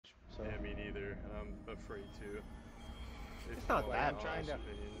either, and I'm afraid to. It's not that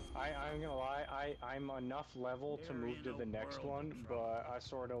I'm gonna lie, I'm enough level to move to the next one, but I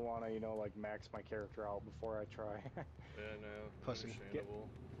sort of want to, you know, like max my character out before I try. Yeah, no, Pussy. understandable.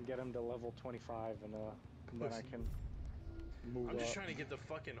 Get him to level 25 and then I can move I'm just up. trying to get the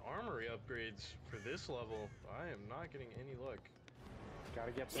fucking armory upgrades for this level. I am not getting any luck.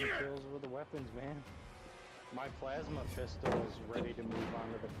 Gotta get some kills with the weapons, man. My plasma pistol is ready to move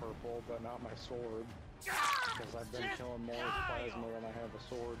on to the purple, but not my sword. Because I've been killing more with plasma than I have a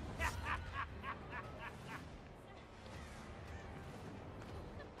sword.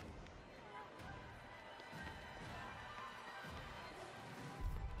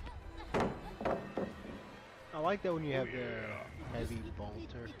 I like that when you have the heavy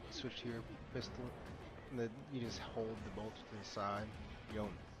bolter, you switch to your pistol, and then you just hold the bolter to the side. You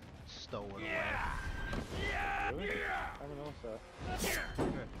don't stow it away. Really? I don't know so.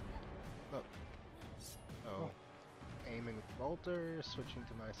 Good. Look. Oh. Aiming with the bolter, switching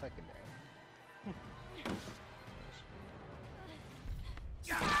to my secondary.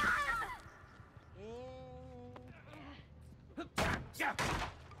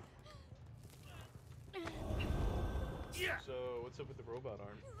 So, what's up with the robot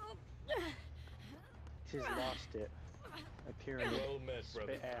arm? He's lost it. A pyramid. Well met,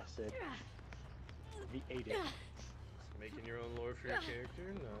 brother. Spit acid. He ate it. Making your own lore for your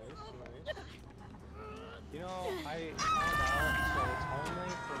character? Nice, nice. You know, I found out, so it's only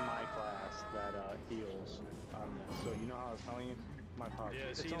for my class that heals on this. So you know how I was telling you? My part. Yeah,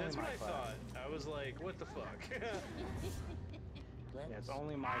 see, it's only that's what my I class. thought. I was like, what the fuck? Yeah, it's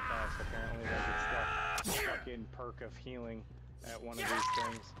only my class apparently that gets the fucking perk of healing at one of these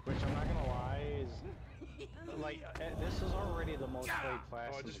things. Which I'm not gonna lie is like this is already the most played class.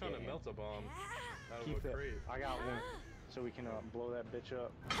 Oh, I in just the found a game. melt-a-bomb out of Keep a it. crate. I got one, so we can blow that bitch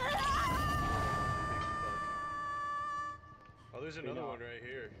up. Oh, there's another one right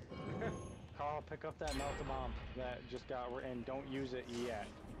here. Carl, pick up that melt bomb that just got, and don't use it yet.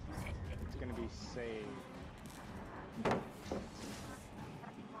 It's gonna be saved. There's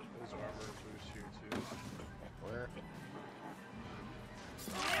armor boost here too. Where?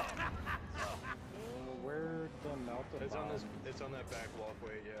 Where'd the melt bomb? It's on this. It's on that back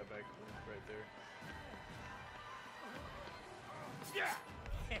walkway. Yeah, back right there.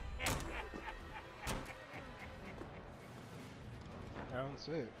 I don't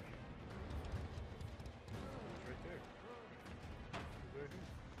see it. It's right there. Right here.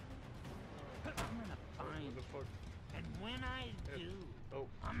 I'm gonna What find the you, fuck? and when I do, Oh.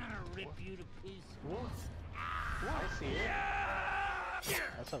 I'm gonna rip you to pieces. What? I see it.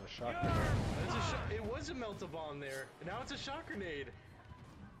 That's not a shotgun. That's a shot. It was a melt-a-bomb there. And now it's a shock grenade.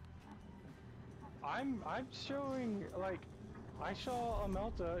 I'm showing like I saw a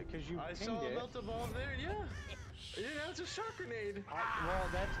melta because you I pinged saw a it. melt-a-bomb there. Yeah. Yeah, now it's a shock grenade. Well,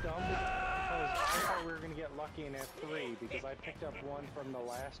 that's dumb because I thought we were gonna get lucky and have 3 because I picked up one from the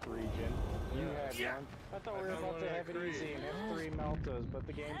last region. You had one. I thought we were found about one to in have that it easy and have 3 meltas, but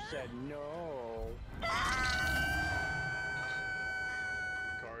the game said no.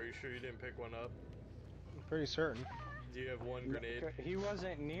 Car, are you sure you didn't pick one up? I'm pretty certain. Do you have one grenade? He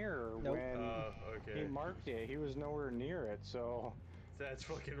wasn't near Nope. when Okay. he marked it. He was nowhere near it, so. That's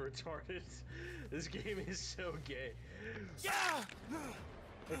fucking retarded. This game is so gay.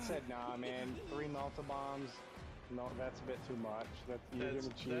 It said, nah, man, 3 melta bombs. No, that's a bit too much. You're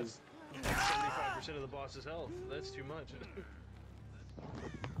gonna choose. That's like 75% of the boss's health. That's too much.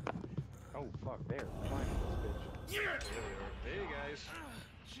 Oh, fuck, there. Climb this bitch. Hey, guys.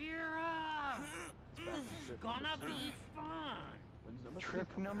 Cheer up! Gonna be fun.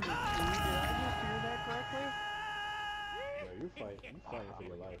 Trip number 2, did I just hear that correctly? No, you're fighting for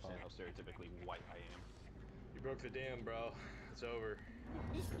your life, How stereotypically white I am. You broke the dam, bro. It's over.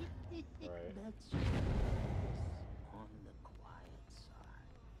 Right. Let's do this on the quiet side.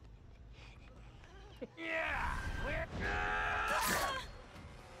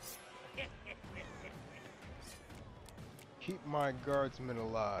 Keep my guardsmen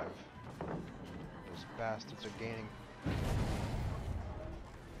alive. Those bastards are gaining.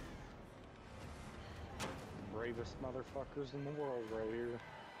 Bravest motherfuckers in the world right here.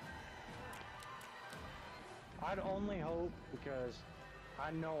 I'd only hope, because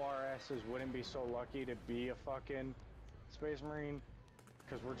I know our asses wouldn't be so lucky to be a fucking Space Marine,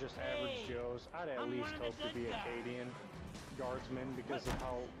 because we're just average Joes. I'd at I'm least one of hope the to be good a guys. Cadian guardsman because of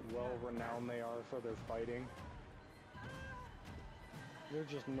how well renowned they are for their fighting. They're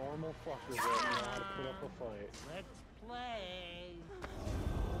just normal fuckers that know how to put up a fight. Let's play.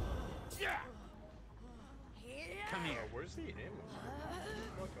 Come Oh, here. where's the ammo? What the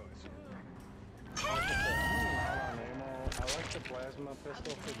fuck? Oh, I see it. plasma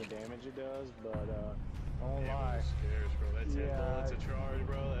pistol for the damage it does, but don't Damn, lie. those scares, bro. That 10 Yeah, bullets a charge,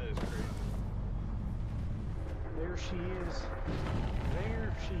 bro. That is crazy. There she is.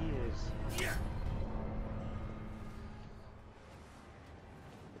 There she is.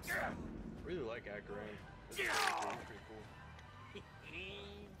 Really like Akaran. This is pretty cool.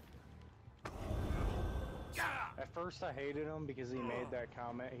 At first I hated him because he made that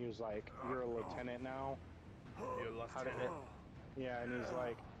comment. He was like, "You're a lieutenant now." You're How did lieutenant. Yeah, and he's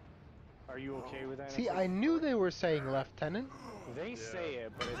like, "Are you okay with that?" And See, it's I like, knew they were saying lieutenant. they Yeah. say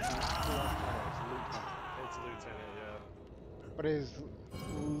it, but it's not lieutenant. It's lieutenant. It's lieutenant, yeah. But is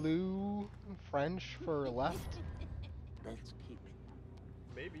Lou French for left? Let's keep it.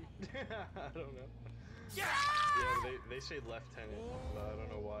 Maybe. I don't know. Yeah, but they say lieutenant, but I don't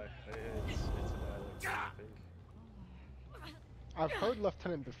know why. It's a dialect, thing, I think. I've heard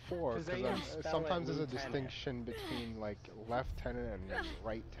lieutenant before 'Cause they because spell it sometimes there's a lieutenant. distinction between like lieutenant and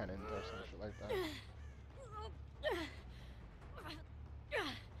right tenant or some shit like that.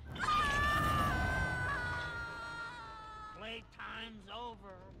 Playtime's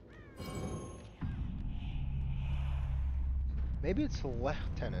over. Maybe it's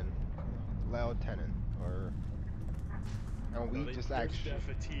lieutenant, or and we No, just there's actually def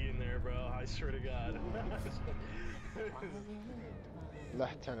a T in there, bro. I swear to God.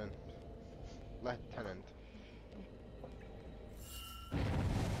 lieutenant.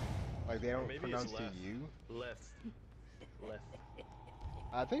 Like they don't Maybe pronounce it's the left. U. Left.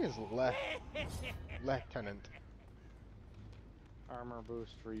 I think it's lieutenant. Armor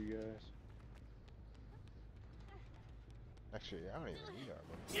boost for you guys. Actually, I don't even need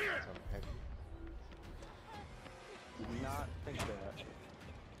armor. Because I'm heavy. Did not think that.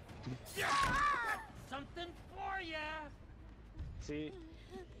 Something for ya. See,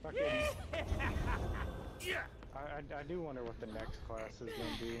 fucking. I do wonder what the next class is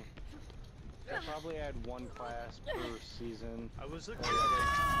gonna be. They'll probably add one class per season. I was looking at it.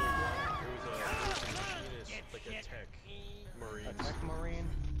 There was a machinist, like a tech marine. A tech marine?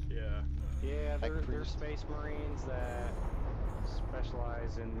 Yeah. Yeah, they're priest. space marines that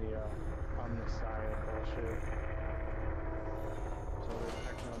specialize in the omniscient bullshit. So they're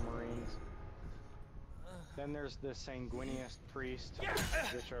techno marines. Then there's the sanguinius priest,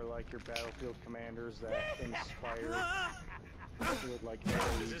 which are like your battlefield commanders that inspire with like Is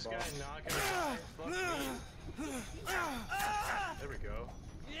AoE this guy buffs. not gonna die? Fuck me. There we go.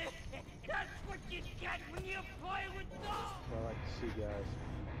 That's what you get when you play with dogs. I like to see guys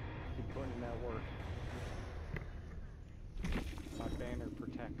keep putting in that work. My banner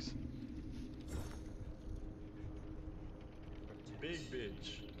protects. Big bitch.